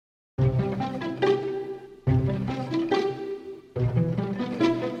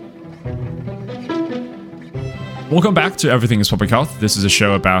Welcome back to Everything is Public Health. This is a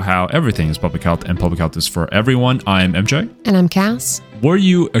show about how everything is public health and public health is for everyone. I'm MJ. And I'm Cass. Were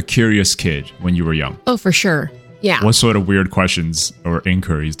you a curious kid when you were young? Oh, for sure. Yeah. What sort of weird questions or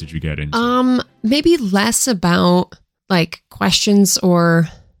inquiries did you get into? Maybe less about like questions or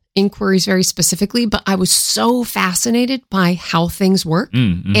inquiries very specifically, but I was so fascinated by how things work.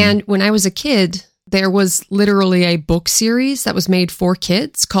 Mm-hmm. And when I was a kid, there was literally a book series that was made for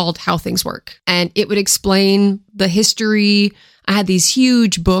kids called How Things Work. And it would explain the history. I had these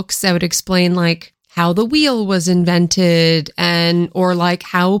huge books that would explain like how the wheel was invented or like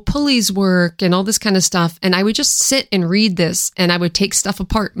how pulleys work and all this kind of stuff. And I would just sit and read this and I would take stuff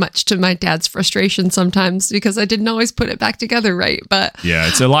apart, much to my dad's frustration sometimes because I didn't always put it back together right. But yeah,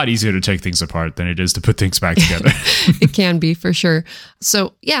 it's a lot easier to take things apart than it is to put things back together. It can be for sure.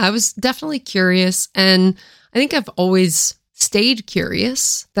 So yeah, I was definitely curious. And I think I've always stayed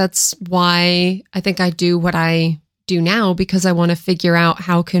curious. That's why I think I do what I do now, because I want to figure out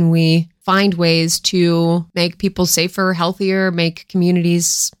how can we find ways to make people safer, healthier, make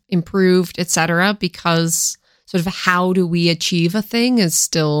communities improved, etc. Because sort of how do we achieve a thing is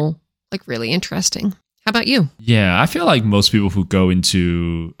still like really interesting. How about you? Yeah, I feel like most people who go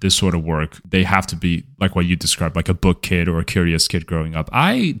into this sort of work, they have to be like what you described, like a book kid or a curious kid growing up.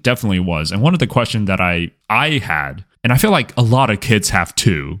 I definitely was. And one of the questions that I had, and I feel like a lot of kids have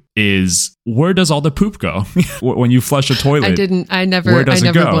too, is where does all the poop go when you flush a toilet? I never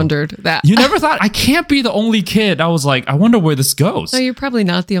wondered that. You never thought, I can't be the only kid. I was like, I wonder where this goes. No, you're probably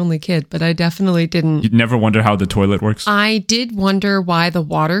not the only kid, but I definitely didn't. You never wonder how the toilet works? I did wonder why the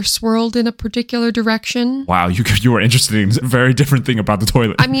water swirled in a particular direction. Wow, you were interested in a very different thing about the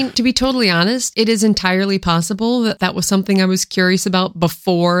toilet. I mean, to be totally honest, it is entirely possible that was something I was curious about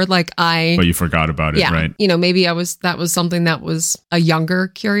before, but you forgot about it, right? You know, maybe that was something that was a younger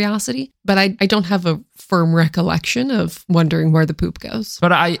curiosity, but I don't have a firm recollection of wondering where the poop goes.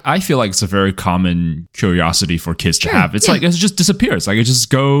 But I feel like it's a very common curiosity for kids to have. It's like it just disappears. Like it just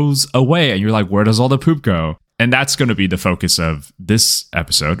goes away and you're like, where does all the poop go? And that's going to be the focus of this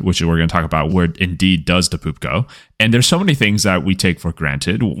episode, which we're going to talk about where indeed does the poop go. And there's so many things that we take for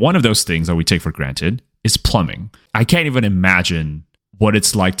granted. One of those things that we take for granted is plumbing. I can't even imagine what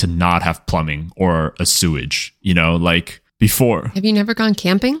it's like to not have plumbing or a sewage, like before. Have you never gone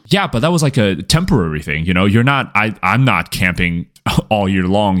camping? Yeah, but that was like a temporary thing. I'm not camping all year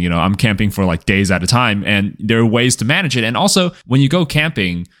long. I'm camping for like days at a time, and there are ways to manage it. And also when you go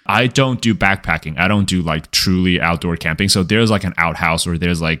camping, I don't do backpacking. I don't do like truly outdoor camping. So there's like an outhouse, or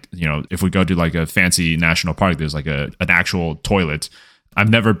there's like, if we go to like a fancy national park, there's like an actual toilet. I've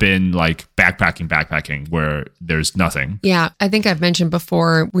never been like backpacking where there's nothing. Yeah, I think I've mentioned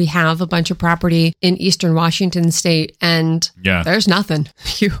before, we have a bunch of property in Eastern Washington state and there's nothing.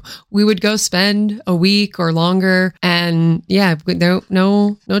 We would go spend a week or longer and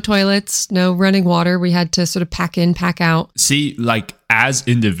no toilets, no running water. We had to sort of pack in, pack out. See, like as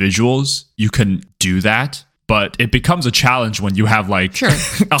individuals, you can do that. But it becomes a challenge when you have like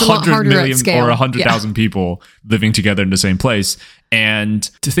 100 million or 100,000 people living together in the same place. And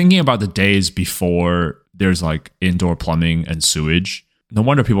thinking about the days before there's like indoor plumbing and sewage, no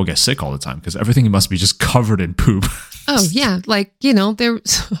wonder people get sick all the time because everything must be just covered in poop. Oh, yeah. Like,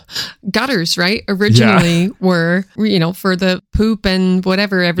 there's gutters, right? Originally were, for the poop and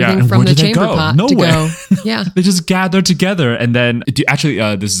whatever, everything from the chamber pot to go. Yeah. They just gather together. And then,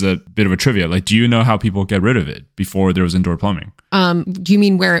 this is a bit of a trivia. Like, do you know how people get rid of it before there was indoor plumbing? Do you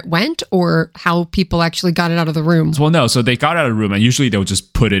mean where it went or how people actually got it out of the room? Well, no. So they got it out of the room and usually they'll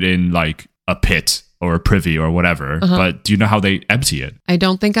just put it in like a pit or a privy or whatever. But do you know how they empty it? I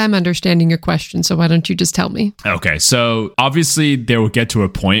don't think I'm understanding your question, so why don't you just tell me? Okay, so obviously they will get to a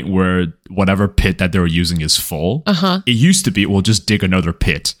point where whatever pit that they were using is full. It used to be, we'll just dig another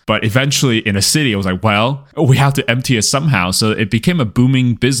pit. But eventually in a city, it was like, well, we have to empty it somehow. So it became a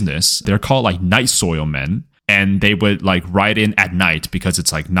booming business. They're called like night soil men. And they would like ride in at night because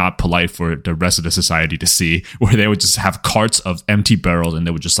it's like not polite for the rest of the society to see, where they would just have carts of empty barrels and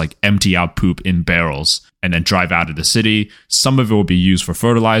they would just like empty out poop in barrels and then drive out of the city. Some of it will be used for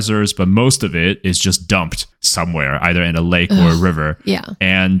fertilizers, but most of it is just dumped somewhere, either in a lake or a river. Yeah.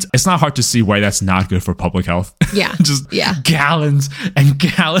 And it's not hard to see why that's not good for public health. Yeah. Just gallons and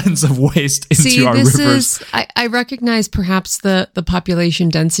gallons of waste into our rivers. I recognize perhaps the population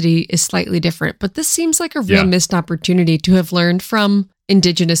density is slightly different, but this seems like a real missed opportunity to have learned from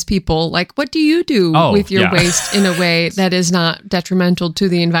indigenous people. Like, what do you do with your waste in a way that is not detrimental to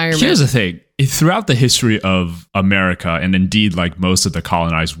the environment? Here's the thing. throughout the history of America, and indeed like most of the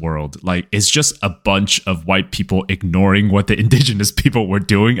colonized world, like it's just a bunch of white people ignoring what the indigenous people were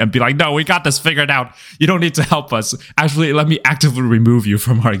doing and be like, no, we got this figured out. You don't need to help us. Actually, let me actively remove you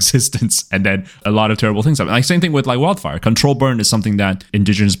from our existence. And then a lot of terrible things happen. Like same thing with like wildfire. Control burn is something that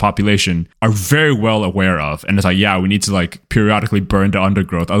indigenous population are very well aware of. And it's like, yeah, we need to like periodically burn the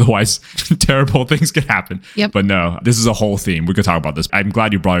undergrowth. Otherwise, terrible things can happen. Yep. But no, this is a whole theme. We could talk about this. I'm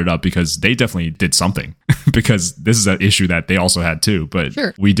glad you brought it up because they definitely did something because this is an issue that they also had too, but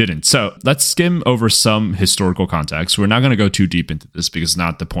we didn't. So let's skim over some historical context. We're not going to go too deep into this because it's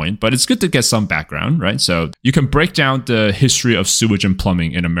not the point, but it's good to get some background, right? So you can break down the history of sewage and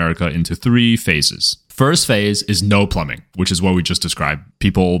plumbing in America into 3 phases. First phase is no plumbing, which is what we just described.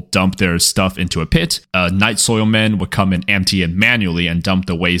 People dump their stuff into a pit. Night soil men would come and empty it manually and dump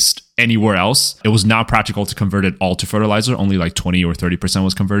the waste anywhere else. It was not practical to convert it all to fertilizer. Only like 20 or 30%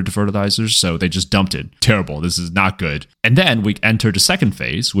 was converted to fertilizers. So they just dumped it. Terrible. This is not good. And then we enter the second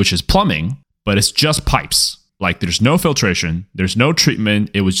phase, which is plumbing, but it's just pipes. Like there's no filtration. There's no treatment.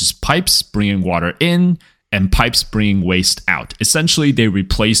 It was just pipes bringing water in and pipes bringing waste out. Essentially, they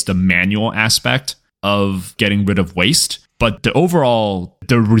replaced the manual aspect of getting rid of waste, but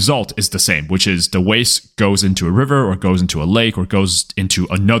the result is the same, which is the waste goes into a river or goes into a lake or goes into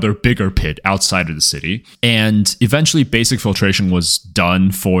another bigger pit outside of the city. And eventually basic filtration was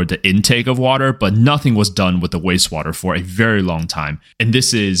done for the intake of water, but nothing was done with the wastewater for a very long time. And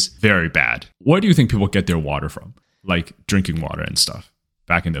this is very bad. Where do you think people get their water from? Like drinking water and stuff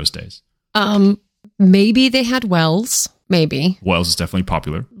back in those days? Maybe they had wells. Maybe. Wells is definitely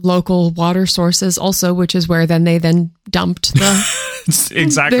popular. Local water sources also, which is where they dumped the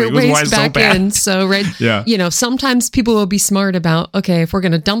exactly. their It was why waste it's so back bad. in. So, right, yeah. You know, sometimes people will be smart about, okay, if we're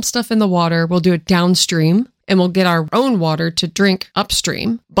going to dump stuff in the water, we'll do it downstream and we'll get our own water to drink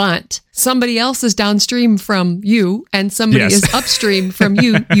upstream. But somebody else is downstream from you and somebody is upstream from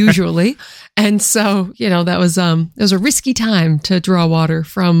you usually. And so, you know, that was it was a risky time to draw water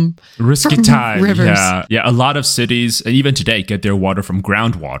from rivers. Yeah. A lot of cities, and even today, get their water from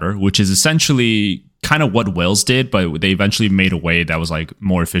groundwater, which is essentially kind of what wells did, but they eventually made a way that was like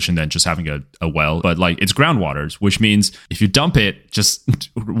more efficient than just having a well. But like it's groundwaters, which means if you dump it just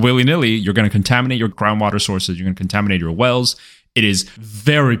willy-nilly, you're going to contaminate your groundwater sources, you're going to contaminate your wells. It is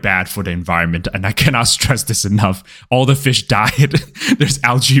very bad for the environment, and I cannot stress this enough. All the fish died. There's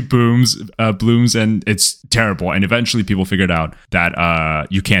algae blooms, and it's terrible. And eventually people figured out that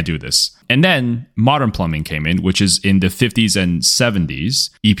you can't do this. And then modern plumbing came in, which is in the 50s and 70s.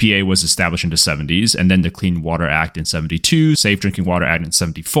 EPA was established in the 70s, and then the Clean Water Act in 72, Safe Drinking Water Act in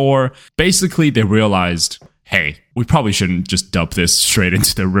 74. Basically, they realized, hey, we probably shouldn't just dump this straight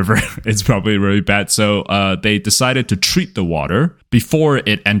into the river. It's probably really bad. So they decided to treat the water before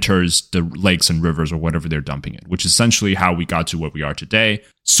it enters the lakes and rivers or whatever they're dumping it, which is essentially how we got to where we are today.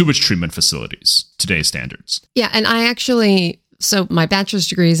 Sewage treatment facilities, today's standards. Yeah, and so my bachelor's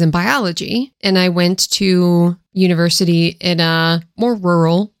degree is in biology, and I went to university in a more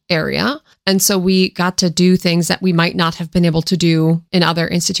rural area. And so we got to do things that we might not have been able to do in other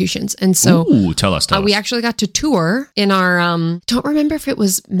institutions. And so tell us. We actually got to tour in our, don't remember if it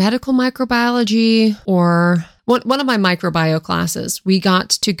was medical microbiology or one of my microbio classes. We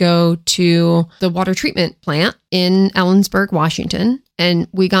got to go to the water treatment plant in Ellensburg, Washington. And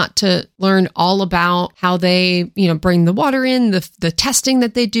we got to learn all about how they, bring the water in, the testing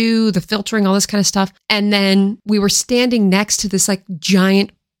that they do, the filtering, all this kind of stuff. And then we were standing next to this like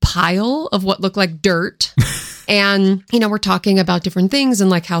giant pile of what looked like dirt. And, we're talking about different things and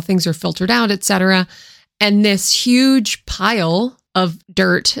like how things are filtered out, et cetera. And this huge pile of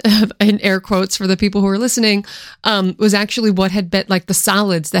dirt, in air quotes for the people who are listening, was actually what had been like the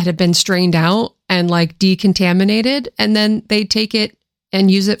solids that had been strained out and like decontaminated. And then they take it and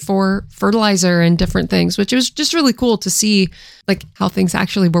use it for fertilizer and different things, which was just really cool to see like how things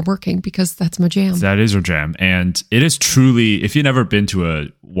actually were working, because that's my jam. That is your jam. And it is truly, if you've never been to a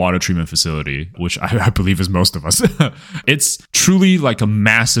water treatment facility, which I believe is most of us, it's truly like a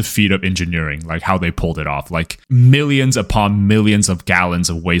massive feat of engineering, like how they pulled it off. Like millions upon millions of gallons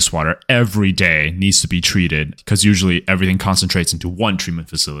of wastewater every day needs to be treated, because usually everything concentrates into one treatment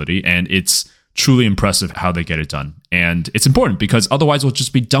facility, and it's truly impressive how they get it done. And it's important because otherwise we'll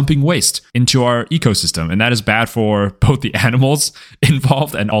just be dumping waste into our ecosystem. And that is bad for both the animals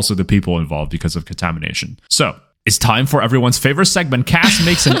involved and also the people involved because of contamination. So it's time for everyone's favorite segment, Cass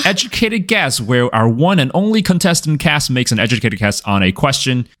Makes an Educated Guess, where our one and only contestant, Cass, makes an educated guess on a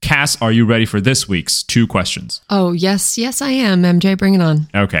question. Cass, are you ready for this week's 2 questions? Oh, yes, I am. MJ, bring it on.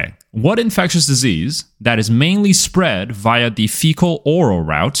 Okay. What infectious disease that is mainly spread via the fecal-oral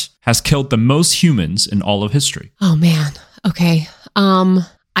route has killed the most humans in all of history? Oh, man. Okay.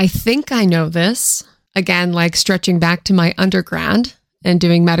 I think I know this. Again, like stretching back to my undergrad and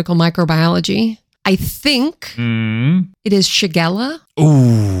doing medical microbiology. I think it is Shigella.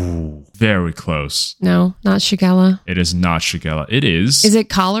 Ooh, very close. No, not Shigella. It is not Shigella. It is. Is it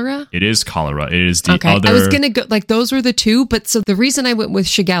cholera? It is cholera. It is the other. I was going to go, like, those were the two. But so the reason I went with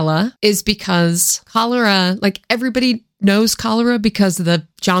Shigella is because cholera, like, everybody knows cholera because of the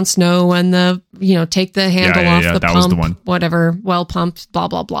Jon Snow and the, take the handle off the that pump, was the one. Whatever, well pumped, blah,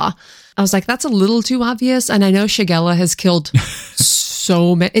 blah, blah. I was like, that's a little too obvious. And I know Shigella has killed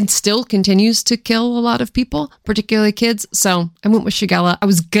so many, it still continues to kill a lot of people, particularly kids. So I went with Shigella. I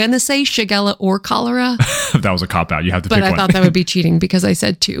was going to say Shigella or cholera. That was a cop-out. You have to pick one. But I thought that would be cheating because I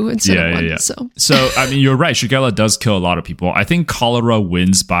said two instead of one. Yeah. So, I mean, you're right. Shigella does kill a lot of people. I think cholera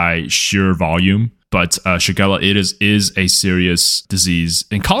wins by sheer volume. But Shigella, it is a serious disease.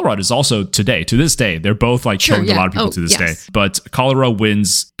 And cholera is also to this day, they're both like killing a lot of people to this day. But cholera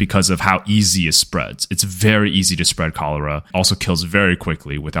wins because of how easy it spreads. It's very easy to spread cholera. Also kills very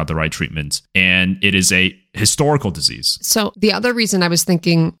quickly without the right treatment. And it is a historical disease. So the other reason I was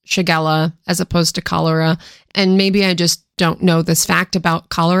thinking Shigella as opposed to cholera, and maybe I just don't know this fact about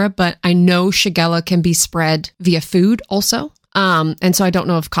cholera, but I know Shigella can be spread via food also. And so I don't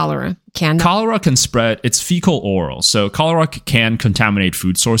know if cholera can. Cholera can spread, it's fecal oral. So cholera can contaminate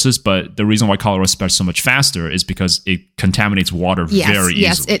food sources, but the reason why cholera spreads so much faster is because it contaminates water very easily.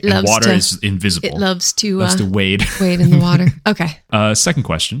 Yes, it loves water is invisible. It loves to wade. Wade in the water. Okay. Second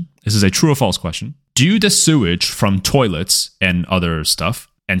question. This is a true or false question. Do the sewage from toilets and other stuff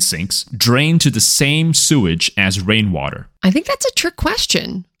and sinks drain to the same sewage as rainwater? I think that's a trick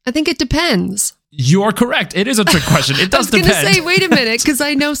question. I think it depends. You are correct. It is a trick question. It does depend. I was going to say, wait a minute, because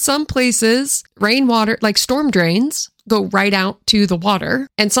I know some places, rainwater, like storm drains, go right out to the water,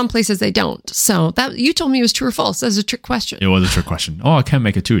 and some places they don't. So that you told me it was true or false. That was a trick question. It was a trick question. Oh, I can't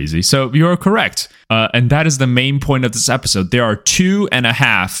make it too easy. So you're correct. And that is the main point of this episode. There are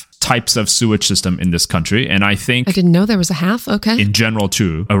 2.5 types of sewage system in this country. And I think... I didn't know there was a half. Okay. In general,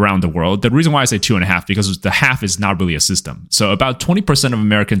 too, around the world. The reason why I say 2.5, because the half is not really a system. So about 20% of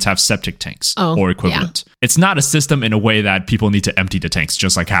Americans have septic tanks or equivalent. Yeah. It's not a system in a way that people need to empty the tanks,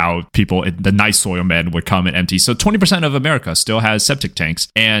 just like how people, the nice soil men would come and empty. So 20% of America still has septic tanks.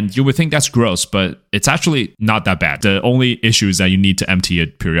 And you would think that's gross, but it's actually not that bad. The only issue is that you need to empty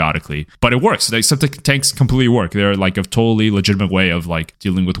it periodically. But it works. The septic tanks completely work. They're like a totally legitimate way of like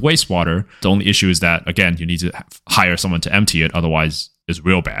dealing with wastewater. The only issue is that, again, you need to hire someone to empty it. Otherwise, it's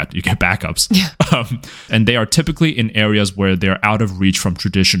real bad. You get backups. Yeah. And they are typically in areas where they're out of reach from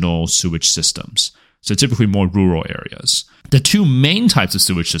traditional sewage systems. So typically more rural areas. The two main types of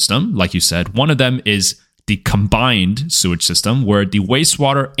sewage system, like you said, one of them is the combined sewage system, where the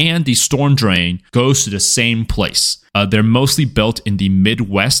wastewater and the storm drain goes to the same place. They're mostly built in the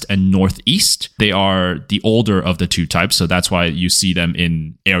Midwest and Northeast. They are the older of the two types, so that's why you see them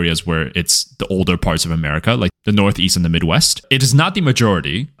in areas where it's the older parts of America, like the Northeast and the Midwest. It is not the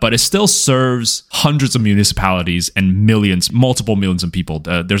majority, but it still serves hundreds of municipalities and millions, multiple millions of people.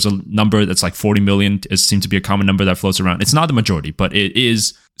 There's a number that's like 40 million. It seems to be a common number that floats around. It's not the majority, but it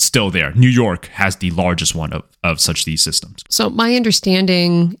is still there. New York has the largest one of such these systems. So my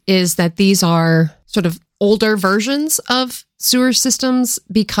understanding is that these are sort of older versions of sewer systems,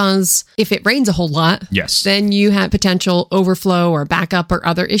 because if it rains a whole lot, yes, then you have potential overflow or backup or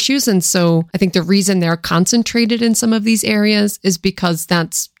other issues. And so I think the reason they're concentrated in some of these areas is because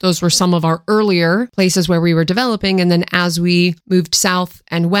those were some of our earlier places where we were developing. And then as we moved south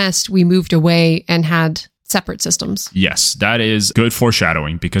and west, we moved away and had separate systems. Yes, that is good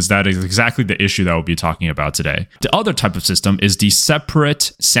foreshadowing, because that is exactly the issue that we'll be talking about today. The other type of system is the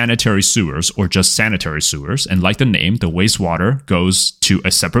separate sanitary sewers, or just sanitary sewers. And like the name, the wastewater goes to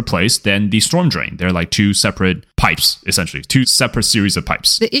a separate place than the storm drain. They're like two separate pipes, essentially, two separate series of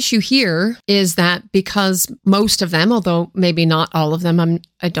pipes. The issue here is that because most of them, although maybe not all of them,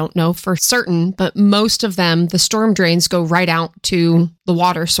 I don't know for certain, but most of them, the storm drains go right out to the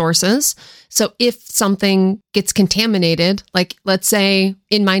water sources. So if something gets contaminated, like let's say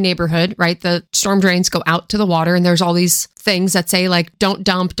in my neighborhood, right, the storm drains go out to the water and there's all these things that say like, don't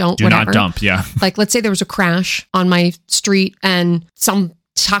dump, do whatever. Not dump, yeah. Like let's say there was a crash on my street and some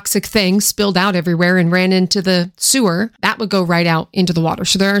toxic thing spilled out everywhere and ran into the sewer, that would go right out into the water.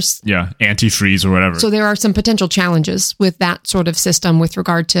 So there's antifreeze or whatever. So there are some potential challenges with that sort of system with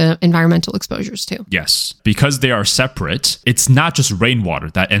regard to environmental exposures too. Yes, because they are separate, it's not just rainwater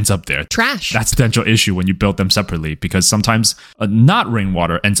that ends up there. Trash. That's a potential issue when you build them separately, because sometimes not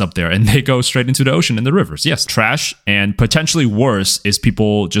rainwater ends up there and they go straight into the ocean and the rivers. Yes, trash. And potentially worse is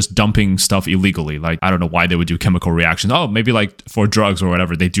people just dumping stuff illegally. Like, I don't know why they would do chemical reactions. Oh, maybe like for drugs or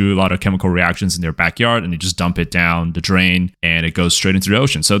whatever, they do a lot of chemical reactions in their backyard and they just dump it down the drain and it goes straight into the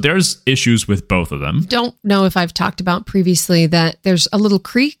ocean. So there's issues with both of them. Don't know if I've talked about previously that there's a little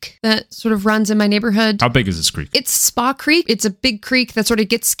creek that sort of runs in my neighborhood. How big is this creek? It's Spa Creek. It's a big creek that sort of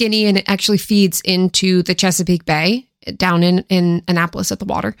gets skinny and it actually feeds into the Chesapeake Bay down in Annapolis at the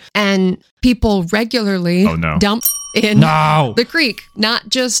water. And people regularly dump in the creek, not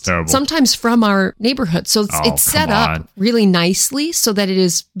just sometimes from our neighborhood. So it's set up really nicely so that it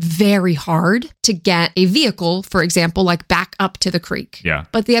is very hard to get a vehicle, for example, like back up to the creek. Yeah.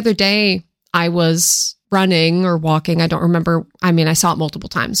 But the other day I was running or walking. I don't remember. I mean, I saw it multiple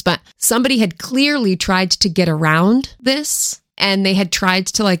times, but somebody had clearly tried to get around this. And they had tried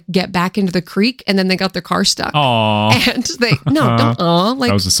to like get back into the creek and then they got their car stuck. Aww. And they, don't, like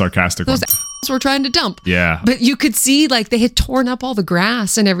that was a sarcastic one. Those were trying to dump. Yeah. But you could see like they had torn up all the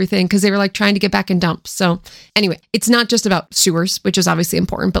grass and everything because they were like trying to get back and dump. So anyway, it's not just about sewers, which is obviously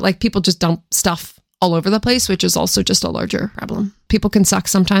important, but like people just dump stuff all over the place, which is also just a larger problem. People can suck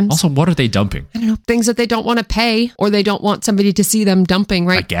sometimes. Also, what are they dumping? I don't know. Things that they don't want to pay or they don't want somebody to see them dumping,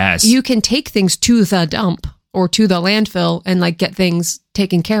 right? I guess. You can take things to the dump or to the landfill and like get things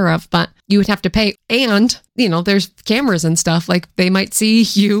taken care of, but you would have to pay. And, there's cameras and stuff. Like they might see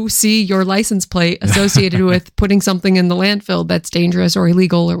your license plate associated with putting something in the landfill that's dangerous or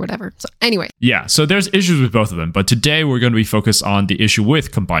illegal or whatever. So anyway. Yeah, so there's issues with both of them. But today we're going to be focused on the issue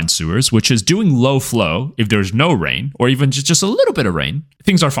with combined sewers, which is doing low flow if there's no rain or even just a little bit of rain.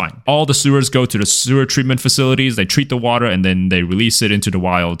 Things are fine. All the sewers go to the sewer treatment facilities. They treat the water and then they release it into the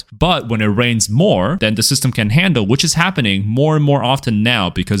wild. But when it rains more than the system can handle, which is happening more and more often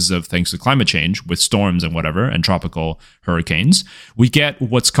now because of thanks to climate change with storms and whatever and tropical hurricanes, we get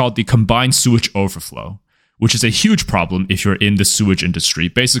what's called the combined sewage overflow, which is a huge problem if you're in the sewage industry.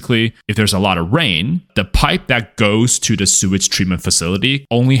 Basically, if there's a lot of rain, the pipe that goes to the sewage treatment facility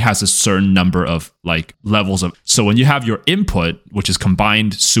only has a certain number of levels of. So when you have your input, which is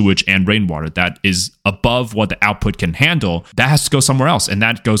combined sewage and rainwater, that is above what the output can handle, that has to go somewhere else. And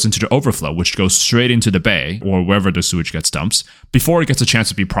that goes into the overflow, which goes straight into the bay or wherever the sewage gets dumped before it gets a chance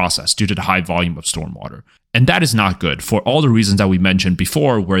to be processed due to the high volume of stormwater. And that is not good for all the reasons that we mentioned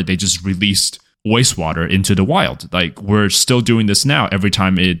before, where they just released wastewater into the wild. Like we're still doing this now every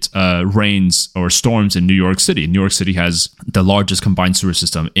time it rains or storms in New York City. New York City has the largest combined sewer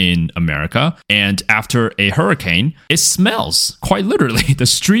system in America. And after a hurricane, it smells quite literally. The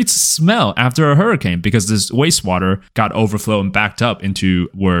streets smell after a hurricane because this wastewater got overflowed and backed up into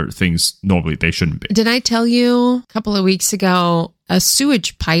where things normally they shouldn't be. Did I tell you a couple of weeks ago, a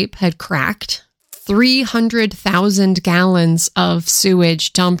sewage pipe had cracked? 300,000 gallons of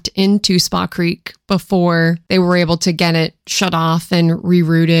sewage dumped into Spa Creek before they were able to get it shut off and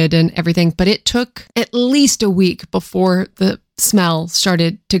rerouted and everything. But it took at least a week before the smell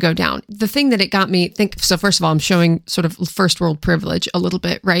started to go down. The thing that it got me so first of all, I'm showing sort of first world privilege a little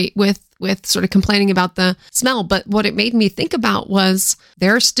bit, right? With sort of complaining about the smell. But what it made me think about was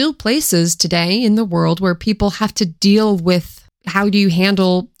there are still places today in the world where people have to deal with how do you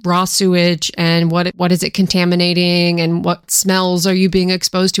handle raw sewage and what is it contaminating and what smells are you being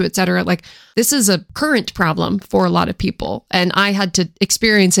exposed to, et cetera. Like this is a current problem for a lot of people. And I had to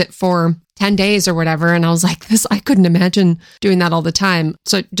experience it for 10 days or whatever. And I was like, I couldn't imagine doing that all the time.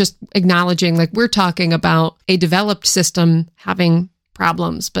 So just acknowledging like we're talking about a developed system having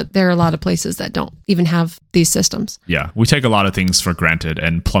problems, but there are a lot of places that don't even have these systems. Yeah, we take a lot of things for granted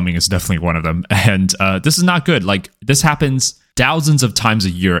and plumbing is definitely one of them. And this is not good. Like this happens thousands of times a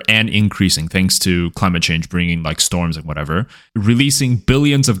year and increasing thanks to climate change bringing like storms and whatever, releasing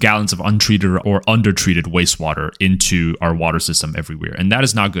billions of gallons of untreated or undertreated wastewater into our water system everywhere. And that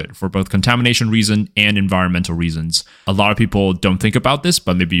is not good for both contamination reason and environmental reasons. A lot of people don't think about this,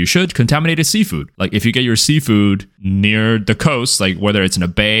 but maybe you should. Contaminated seafood. Like if you get your seafood near the coast, like whether it's in a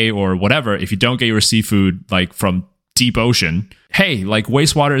bay or whatever, if you don't get your seafood like from deep ocean, hey, like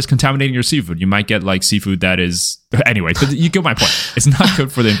wastewater is contaminating your seafood. You might get like seafood that is, anyway, but you get my point. It's not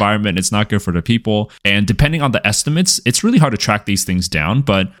good for the environment. It's not good for the people. And depending on the estimates, it's really hard to track these things down.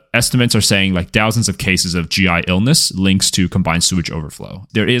 But estimates are saying like thousands of cases of GI illness links to combined sewage overflow.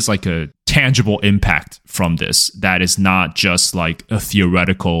 There is like a tangible impact from this that is not just like a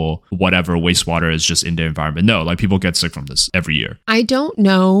theoretical whatever wastewater is just in the environment. No, like people get sick from this every year. I don't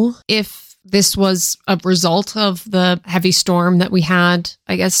know if this was a result of the heavy storm that we had,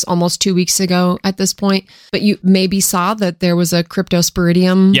 I guess, almost 2 weeks ago at this point. But you maybe saw that there was a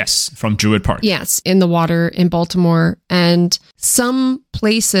cryptosporidium. Yes, from Druid Park. Yes, in the water in Baltimore. And some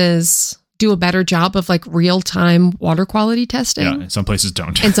places do a better job of like real-time water quality testing. Yeah, and some places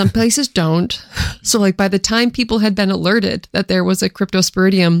don't. And some places don't. So like by the time people had been alerted that there was a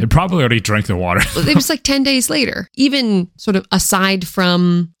cryptosporidium, they probably already drank the water. It was like 10 days later. Even sort of aside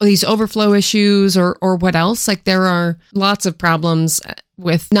from these overflow issues or what else, like there are lots of problems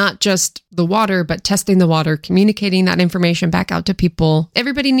with not just the water, but testing the water, communicating that information back out to people.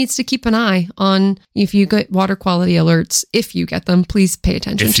 Everybody needs to keep an eye on if you get water quality alerts. If you get them, please pay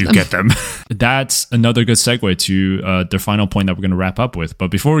attention to them. If you get them. That's another good segue to the final point that we're going to wrap up with.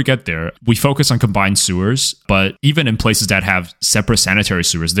 But before we get there, we focus on combined sewers, but even in places that have separate sanitary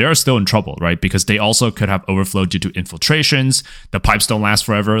sewers, they are still in trouble, right? Because they also could have overflow due to infiltrations. The pipes don't last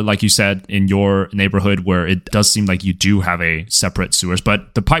forever, like you said, in your neighborhood where it does seem like you do have a separate sewers,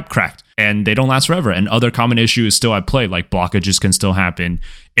 but the pipe cracked and they don't last forever. And other common issue is still at play, like blockages can still happen,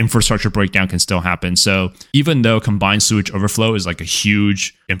 infrastructure breakdown can still happen. So even though combined sewage overflow is like a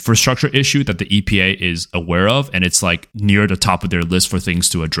huge infrastructure issue that the EPA is aware of, and it's like near the top of their list for things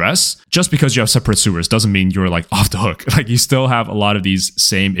to address, just because you have separate sewers doesn't mean you're like off the hook. Like you still have a lot of these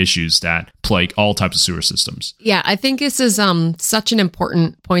same issues that plague all types of sewer systems. Yeah, I think this is such an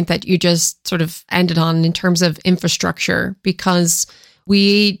important point that you just sort of ended on in terms of infrastructure, because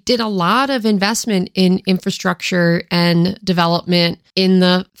we did a lot of investment in infrastructure and development in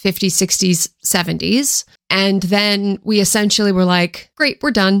the 50s, 60s, 70s. And then we essentially were like, great,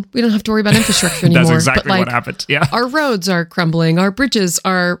 we're done. We don't have to worry about infrastructure anymore. That's exactly what happened. Yeah. Our roads are crumbling. Our bridges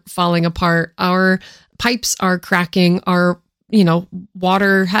are falling apart. Our pipes are cracking. Our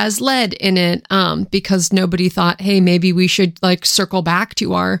water has lead in it because nobody thought, hey, maybe we should like circle back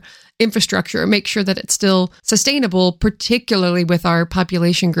to our infrastructure and make sure that it's still sustainable, particularly with our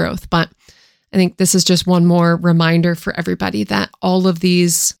population growth. But I think this is just one more reminder for everybody that all of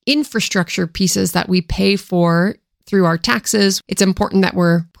these infrastructure pieces that we pay for through our taxes, it's important that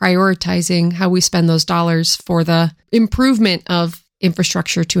we're prioritizing how we spend those dollars for the improvement of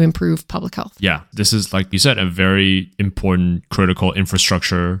infrastructure to improve public health. Yeah, this is, like you said, a very important, critical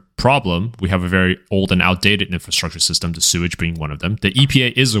infrastructure problem. We have a very old and outdated infrastructure system, the sewage being one of them. The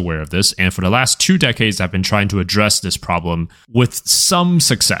EPA is aware of this, and for the last 2 decades, have been trying to address this problem with some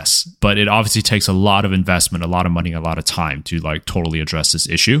success. But it obviously takes a lot of investment, a lot of money, a lot of time to like totally address this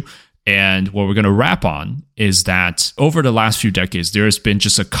issue. And what we're going to wrap on is that over the last few decades, there has been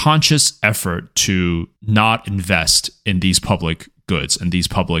just a conscious effort to not invest in these public goods and these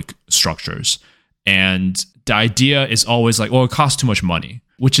public structures. And the idea is always like, well, it costs too much money,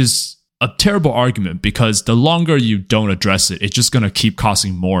 which is a terrible argument because the longer you don't address it, it's just going to keep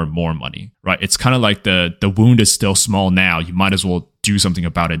costing more and more money, right? It's kind of like the wound is still small now. You might as well do something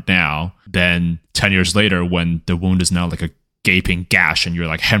about it now than 10 years later when the wound is now like a gaping gash and you're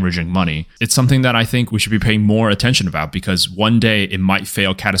like hemorrhaging money. It's something that I think we should be paying more attention about because one day it might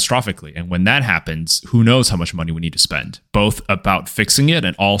fail catastrophically. And when that happens, who knows how much money we need to spend, both about fixing it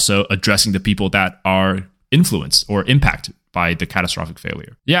and also addressing the people that are influenced or impacted by the catastrophic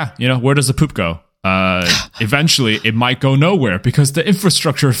failure. Yeah, where does the poop go? Eventually it might go nowhere because the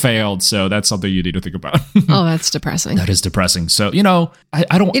infrastructure failed. So that's something you need to think about. Oh, that's depressing. That is depressing. So,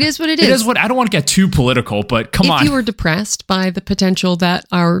 I don't... It is what it is. It is what... I don't want to get too political, but come on. If you were depressed by the potential that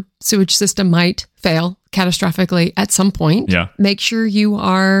our sewage system might fail catastrophically at some point, make sure you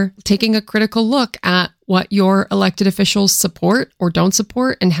are taking a critical look at what your elected officials support or don't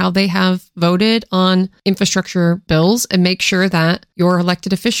support and how they have voted on infrastructure bills, and make sure that your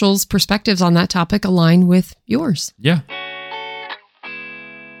elected officials' perspectives on that topic align with yours. Yeah.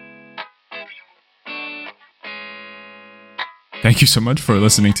 Thank you so much for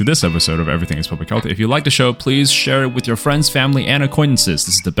listening to this episode of Everything is Public Health. If you like the show, please share it with your friends, family, and acquaintances.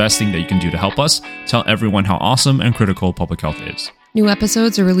 This is the best thing that you can do to help us. Tell everyone how awesome and critical public health is. New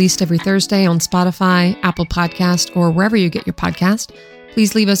episodes are released every Thursday on Spotify, Apple Podcast, or wherever you get your podcast.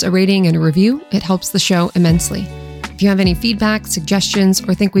 Please leave us a rating and a review. It helps the show immensely. If you have any feedback, suggestions,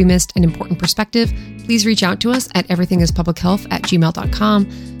 or think we missed an important perspective, please reach out to us at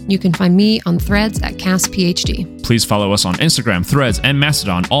everythingispublichealth@gmail.com. You can find me on Threads at CastPhD. Please follow us on Instagram, Threads, and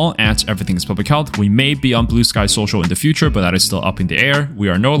Mastodon, all at Everything is Public Health. We may be on Blue Sky Social in the future, but that is still up in the air. We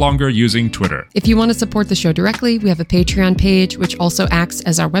are no longer using Twitter. If you want to support the show directly, we have a Patreon page, which also acts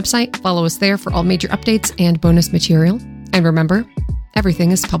as our website. Follow us there for all major updates and bonus material. And remember,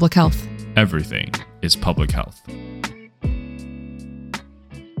 everything is public health. Everything is public health.